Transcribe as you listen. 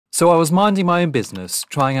So I was minding my own business,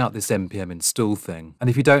 trying out this npm install thing.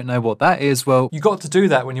 And if you don't know what that is, well, You got to do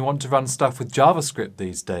that when you want to run stuff with JavaScript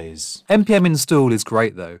these days. npm install is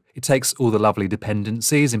great though. It takes all the lovely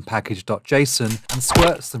dependencies in package.json and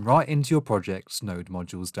squirts them right into your project's node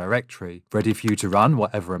modules directory, ready for you to run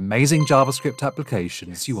whatever amazing JavaScript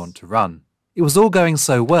applications you want to run. It was all going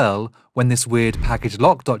so well when this weird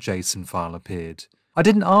package-lock.json file appeared. I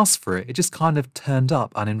didn't ask for it, it just kind of turned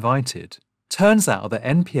up uninvited. Turns out that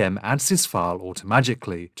NPM adds this file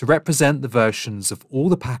automagically to represent the versions of all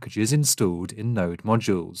the packages installed in node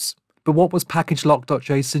modules. But what was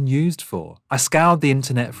package-lock.json used for? I scoured the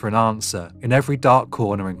internet for an answer in every dark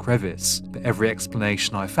corner and crevice, but every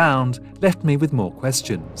explanation I found left me with more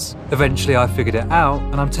questions. Eventually I figured it out,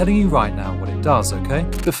 and I'm telling you right now what it does, okay?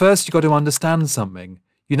 But first you got to understand something.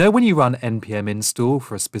 You know when you run npm install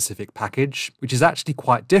for a specific package, which is actually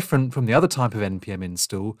quite different from the other type of npm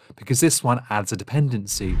install because this one adds a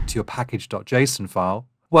dependency to your package.json file?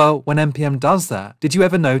 Well, when npm does that, did you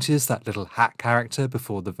ever notice that little hat character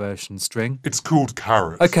before the version string? It's called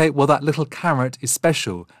caret. Okay, well that little caret is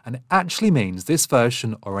special, and it actually means this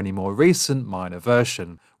version or any more recent minor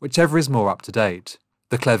version, whichever is more up to date.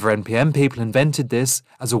 The clever NPM people invented this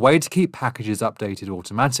as a way to keep packages updated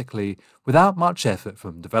automatically without much effort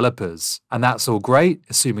from developers. And that's all great,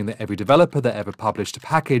 assuming that every developer that ever published a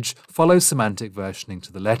package follows semantic versioning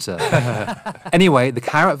to the letter. Anyway, the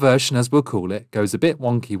caret version, as we'll call it, goes a bit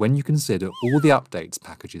wonky when you consider all the updates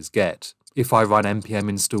packages get. If I run npm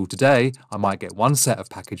install today, I might get one set of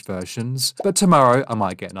package versions, but tomorrow I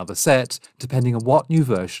might get another set, depending on what new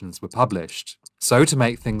versions were published. So to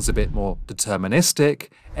make things a bit more deterministic,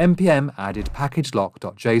 npm added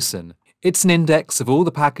package-lock.json. It's an index of all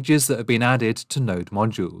the packages that have been added to node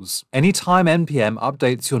modules. Anytime npm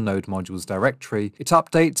updates your node modules directory, it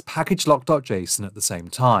updates package-lock.json at the same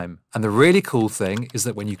time. And the really cool thing is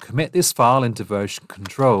that when you commit this file into version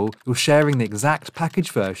control, you're sharing the exact package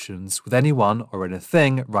versions with anyone or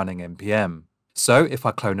anything running npm. So if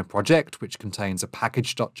I clone a project which contains a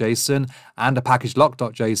package.json and a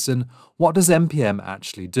package-lock.json, what does npm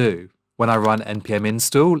actually do? When I run npm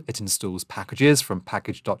install, it installs packages from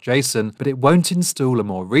package.json, but it won't install a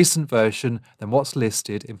more recent version than what's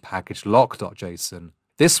listed in package-lock.json.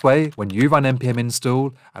 This way, when you run npm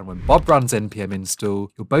install and when Bob runs npm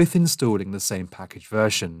install, you're both installing the same package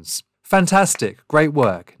versions. Fantastic, great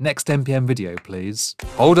work. Next npm video, please.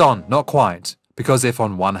 Hold on, not quite. Because if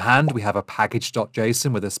on one hand we have a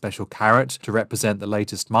package.json with a special caret to represent the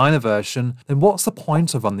latest minor version, then what's the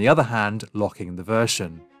point of, on the other hand, locking the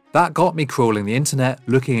version? That got me crawling the internet,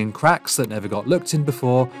 looking in cracks that never got looked in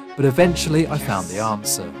before, but eventually I found the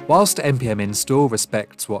answer. Whilst npm install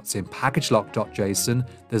respects what's in package-lock.json,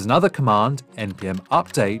 there's another command, npm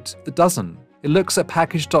update, that doesn't. It looks at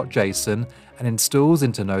package.json and installs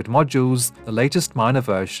into node modules the latest minor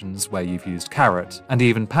versions where you've used caret, and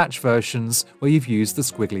even patch versions where you've used the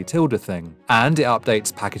squiggly tilde thing. And it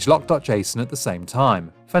updates package-lock.json at the same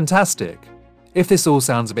time. Fantastic! If this all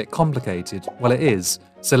sounds a bit complicated, well it is,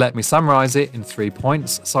 so let me summarize it in 3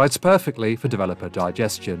 points sized perfectly for developer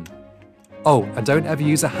digestion. Oh, and don't ever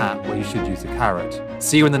use a hat where you should use a caret.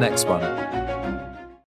 See you in the next one.